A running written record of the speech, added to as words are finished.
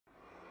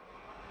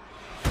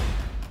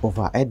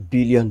Over $8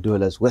 billion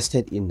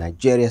wasted in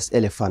Nigeria's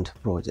Elephant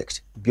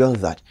project. Beyond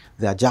that,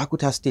 the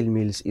Ajaokuta Steel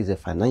Mills is a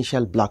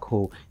financial black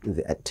hole in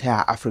the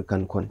entire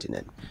African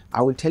continent.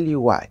 I will tell you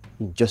why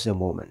in just a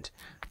moment.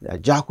 The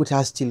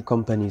Ajaokuta Steel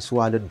Company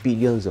swallowed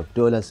billions of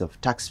dollars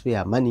of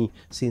taxpayer money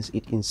since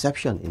its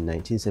inception in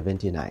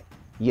 1979.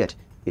 Yet,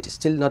 it is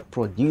still not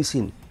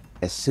producing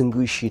a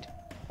single sheet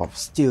of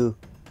steel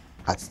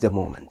at the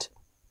moment.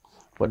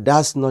 But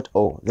that's not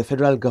all. The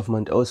federal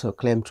government also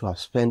claimed to have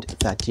spent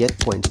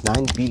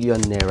 38.9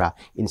 billion naira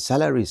in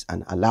salaries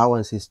and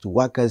allowances to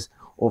workers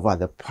over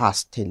the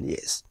past 10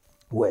 years.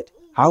 Wait,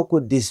 how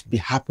could this be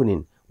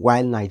happening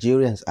while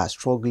Nigerians are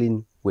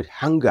struggling with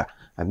hunger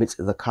amidst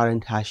the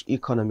current harsh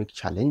economic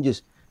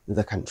challenges in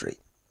the country?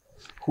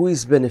 Who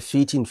is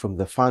benefiting from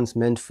the funds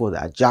meant for the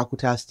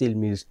Ajaokuta Steel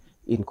Mills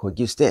in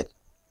Kogi State?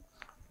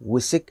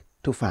 We seek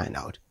to find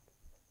out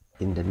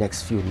in the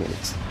next few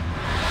minutes.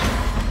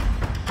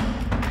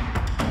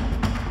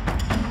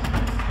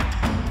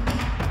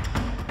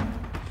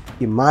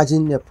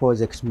 Imagine a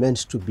project meant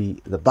to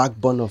be the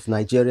backbone of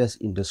Nigeria's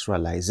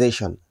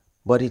industrialization,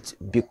 but it's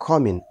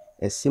becoming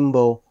a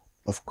symbol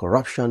of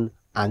corruption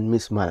and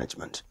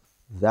mismanagement.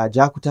 The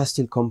Ajaokuta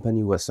Steel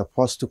Company was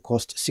supposed to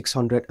cost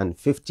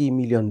 $650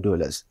 million,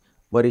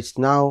 but it's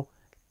now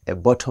a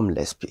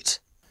bottomless pit.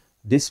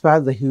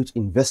 Despite the huge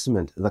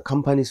investment, the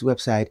company's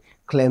website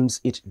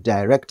claims it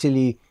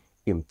directly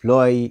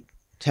employs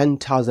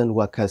 10,000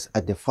 workers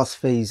at the first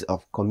phase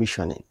of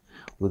commissioning,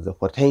 with the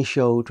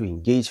potential to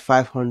engage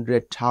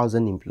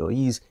 500,000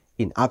 employees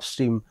in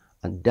upstream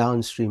and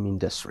downstream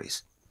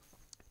industries.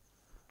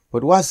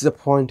 But what's the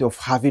point of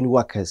having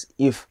workers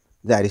if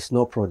there is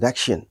no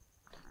production?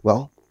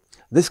 Well,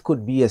 this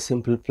could be a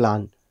simple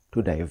plan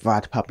to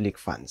divert public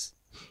funds.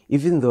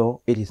 Even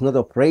though it is not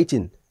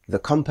operating, the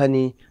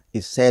company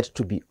is said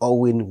to be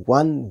owing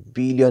 1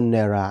 billion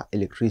naira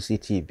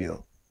electricity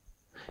bill.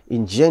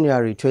 In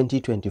January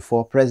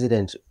 2024,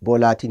 President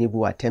Bola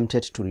Tinubu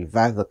attempted to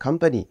revive the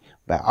company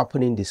by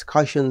opening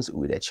discussions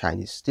with a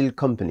Chinese steel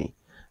company,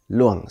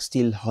 Luang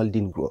Steel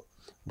Holding Group.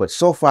 But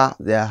so far,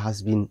 there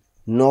has been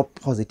no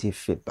positive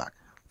feedback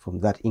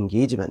from that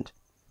engagement.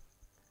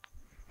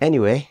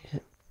 Anyway,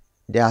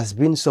 there has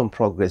been some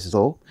progress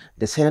though.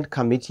 The Senate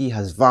committee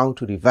has vowed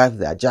to revive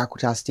the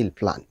Ajaokuta steel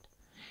plant,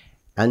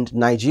 and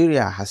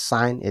Nigeria has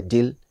signed a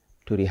deal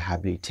to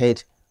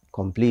rehabilitate,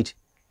 complete,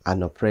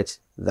 and operate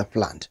the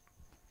plant,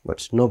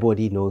 but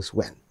nobody knows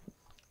when.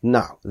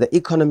 Now, the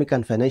Economic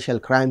and Financial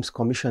Crimes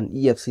Commission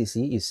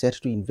 (EFCC) is set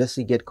to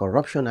investigate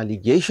corruption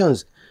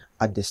allegations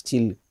at the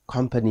steel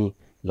company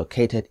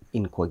located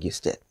in Kogi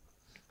State.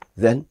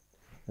 Then,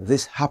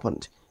 this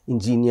happened.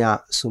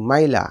 Engineer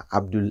Sumaila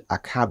Abdul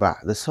Akaba,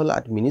 the sole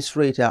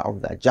administrator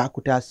of the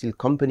Ajaokuta Steel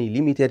Company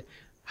Limited,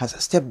 has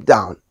stepped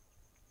down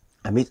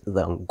amid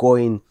the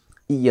ongoing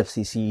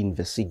EFCC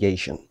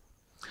investigation.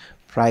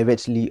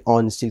 Privately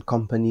owned steel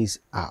companies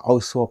are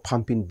also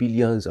pumping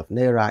billions of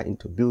naira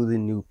into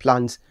building new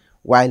plants,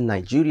 while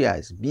Nigeria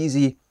is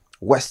busy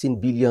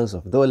wasting billions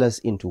of dollars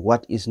into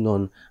what is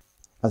known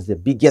as the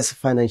biggest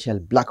financial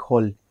black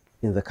hole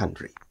in the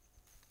country.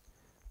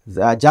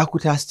 The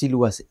Ajaokuta Steel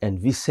was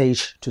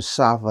envisaged to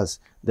serve as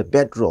the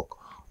bedrock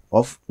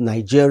of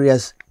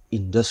Nigeria's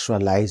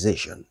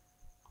industrialization.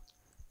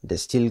 The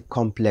steel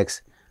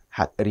complex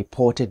had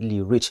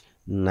reportedly reached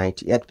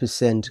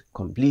 98%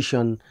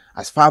 completion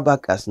as far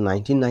back as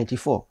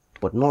 1994,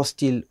 but no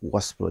steel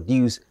was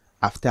produced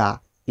after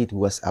it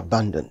was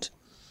abandoned.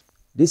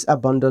 This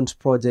abandoned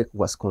project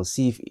was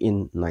conceived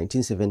in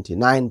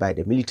 1979 by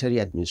the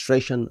military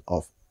administration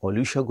of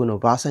Olusegun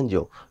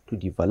Obasanjo to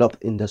develop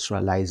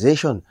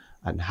industrialization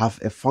and have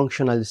a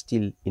functional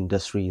steel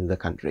industry in the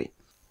country.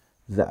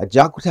 The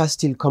Ajaokuta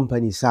Steel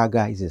Company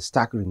saga is a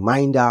stark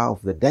reminder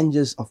of the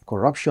dangers of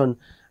corruption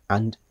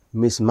and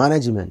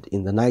mismanagement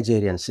in the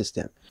Nigerian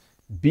system.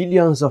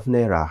 Billions of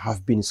naira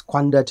have been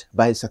squandered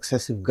by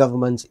successive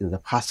governments in the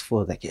past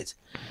 4 decades,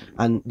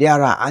 and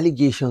there are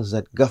allegations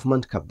that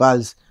government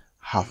cabals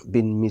have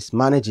been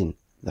mismanaging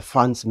the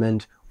funds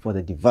meant for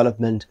the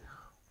development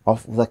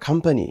of the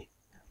company.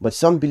 But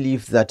some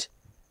believe that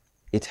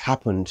it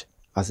happened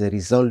as a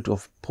result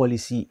of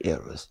policy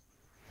errors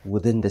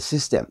within the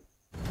system.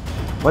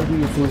 What do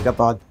you think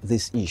about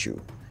this issue?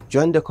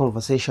 Join the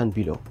conversation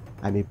below.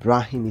 I'm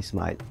Ibrahim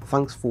Ismail.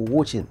 Thanks for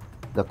watching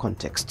The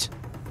Context.